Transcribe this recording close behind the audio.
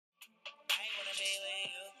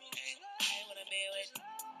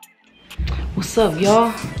What's up,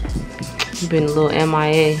 y'all? We've been a little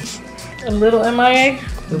MIA. A little MIA?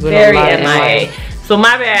 Very MIA. So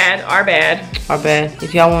my bad, our bad. Our bad.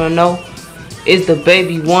 If y'all want to know, is the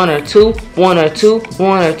baby 1 or 2? 1 or 2?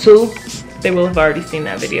 1 or 2? They will have already seen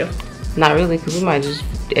that video. Not really, because we might just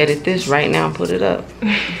edit this right now and put it up.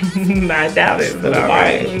 I doubt it, but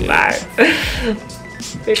alright. Bye.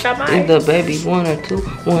 Bitch, I might. Is the baby 1 or 2?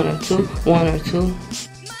 1 or 2? 1 or 2?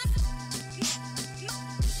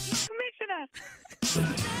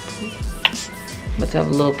 Let's have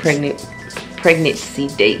a little pregnancy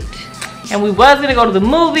date. And we was gonna go to the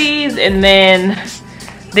movies, and then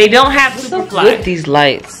they don't have Superfly. With these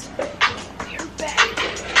lights. You're back.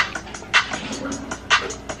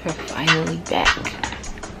 You're finally back.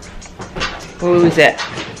 Where was at?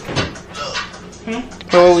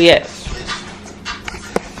 Where were we at?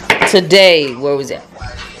 Today, where was it?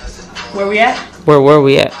 Where we at? Where were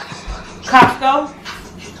we at? Costco.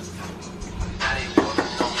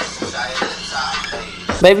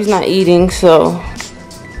 Baby's not eating, so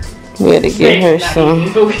we had to get her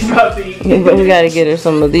some. But we gotta get her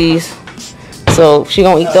some of these. So she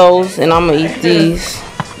gonna eat those, and I'm gonna eat these.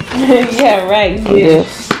 Yeah, right.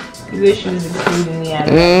 Yes. You wish you was including me out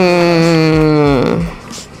of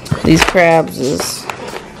These crabs is.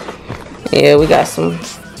 Yeah, we got some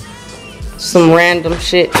random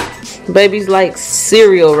shit. Baby's like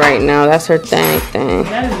cereal right now. That's her thing.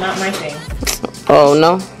 That is not my thing. Oh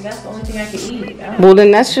no. That's the only thing I can eat. Well,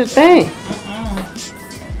 then that's your thing.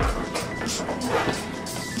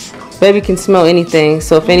 Baby can smell anything.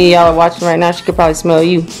 So if any of y'all are watching right now, she could probably smell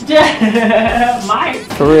you. Might.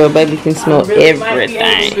 For real, baby can smell really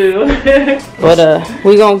everything. But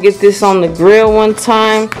we gonna get this on the grill one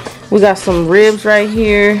time. We got some ribs right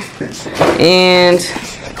here, and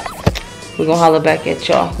we're gonna holler back at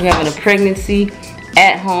y'all. We're having a pregnancy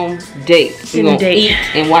at-home date. We're gonna eat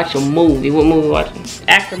and watch a movie. What movie we watching?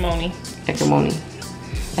 Acrimony. Acrimony.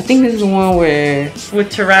 I think this is the one where with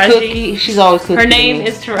Taraji. Cookie. She's always Cookie. Her name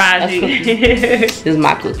is Taraji. This is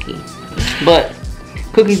my Cookie. But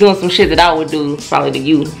Cookie's doing some shit that I would do probably to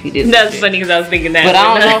you if you did. That's funny because I was thinking that. But I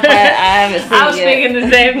don't know if I haven't seen it. I was thinking the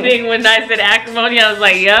same thing when I said acrimony. I was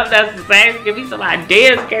like, yep, that's the same. Give me some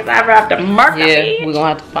ideas in case I ever have to murder me. Yeah, we're gonna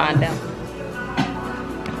have to find out.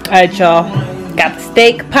 Alright, y'all. Got the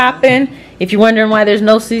steak popping. If you're wondering why there's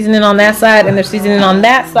no seasoning on that side and there's seasoning on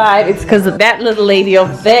that side, it's because that little lady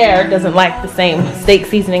over there doesn't like the same steak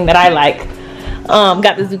seasoning that I like.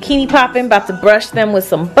 Got the zucchini popping. About to brush them with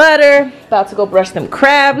some butter. About to go brush them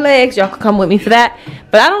crab legs. Y'all can come with me for that.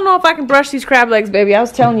 But I don't know if I can brush these crab legs, baby. I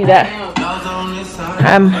was telling you that.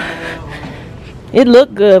 It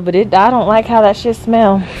looked good, but I don't like how that shit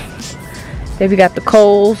smell. Baby got the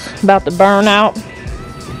coals about to burn out.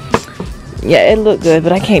 Yeah, it looked good,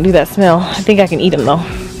 but I can't do that smell. I think I can eat them though.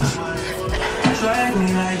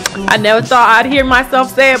 I never thought I'd hear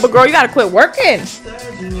myself say it, but girl, you gotta quit working.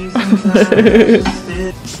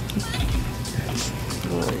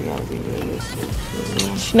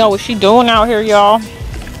 She know what she doing out here, y'all.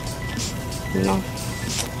 You know?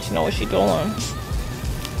 She know what she doing.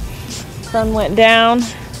 Sun went down,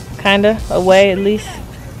 kinda away at least.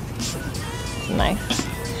 It's nice.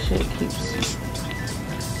 Shit keeps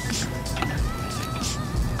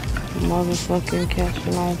motherfucking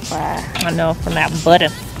catching on fire. I know, from that butter.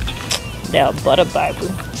 That butter, baby.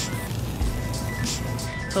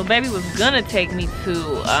 So baby was gonna take me to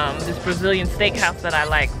this Brazilian steakhouse that I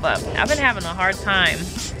like, but I've been having a hard time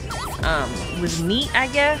with meat, I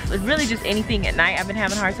guess. It's really just anything at night I've been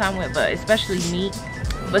having a hard time with, but especially meat.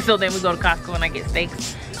 But still, then we go to Costco and I get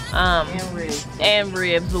steaks. And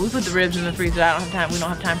ribs. But we put the ribs in the freezer. I don't have time. We don't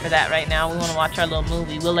have time for that right now. We want to watch our little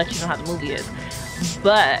movie. We'll let you know how the movie is.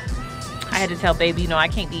 But I had to tell baby, you know, I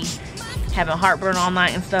can't be having heartburn all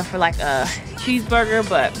night and stuff for like a cheeseburger,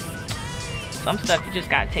 but some stuff you just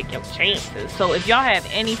gotta take your chances. So if y'all have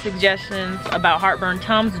any suggestions about heartburn,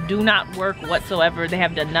 Tums do not work whatsoever. They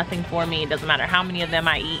have done nothing for me. It doesn't matter how many of them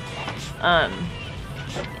I eat.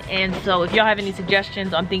 And so if y'all have any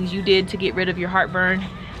suggestions on things you did to get rid of your heartburn,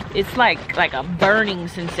 it's like a burning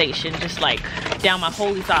sensation just like down my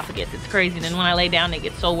whole esophagus. It's crazy. And then when I lay down, it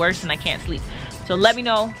gets so worse and I can't sleep. So let me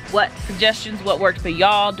know what suggestions, what worked for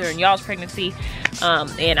y'all during y'all's pregnancy,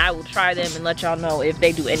 and I will try them and let y'all know if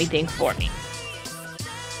they do anything for me.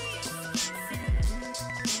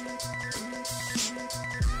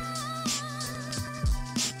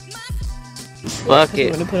 Fuck it.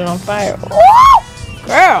 I'm gonna put it on fire. Ooh,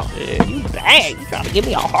 girl, yeah. You bad. You trying to give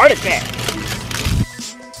me a heart attack.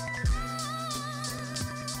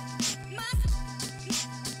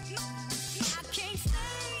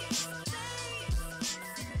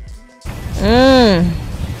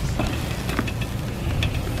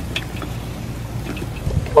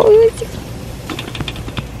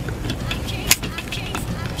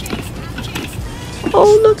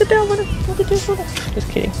 Oh, look at that one. Look at this one. Just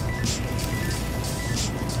kidding.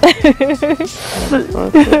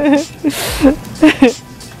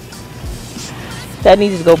 That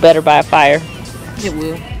needs to go better by a fire. It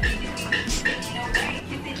will.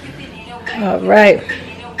 All right.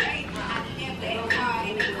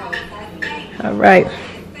 All right.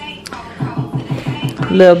 A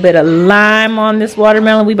little bit of lime on this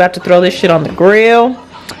watermelon. We about to throw this shit on the grill.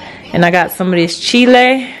 And I got some of this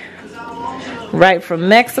chile right from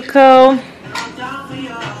Mexico.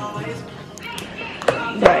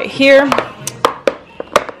 Right here.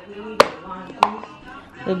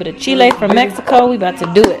 A little bit of chile from Mexico. We about to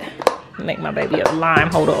do it. Make my baby a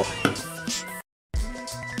lime. Hold up.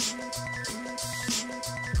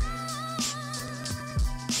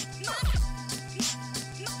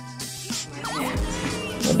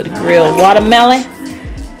 A little bit of grilled watermelon.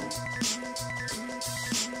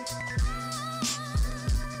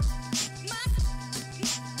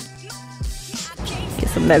 Get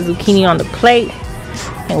some of that zucchini on the plate.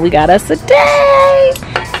 And we got us a day.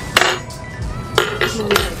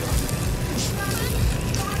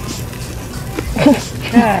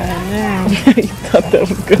 God damn. You thought that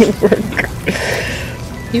was gonna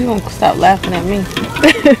work. You won't stop laughing at me.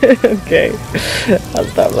 Okay. I'll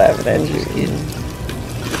stop laughing at you.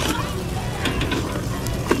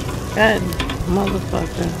 God,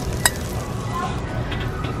 motherfucker.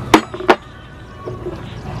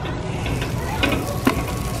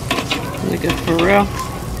 Nigga, for real?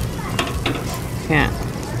 Can't.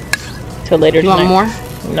 Till later You tonight. want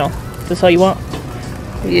more? No. That's all you want?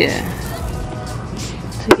 Yeah.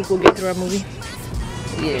 So you think we'll get through our movie?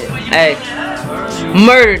 Yeah. Hey.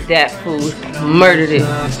 Murdered that food. Murdered it.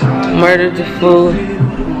 Murdered the food.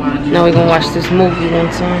 Now we're gonna watch this movie one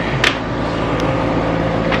time.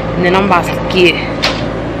 And then I'm about to get.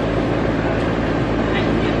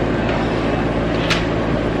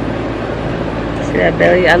 See that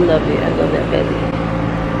belly? I love it. I love that belly.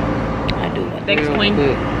 I do. Thanks, Queen.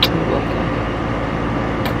 Good. You're welcome.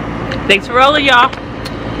 Thanks for rolling, y'all.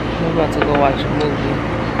 We're about to go watch a movie.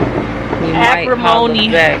 We Acrimony.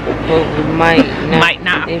 might back, but we might not. Might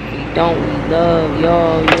not. If we don't, we love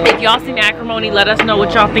y'all. If y'all seen Acrimony, let us know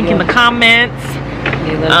what y'all think in the comments.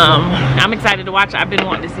 Yeah, I'm excited to watch it. I've been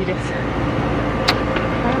wanting to see this.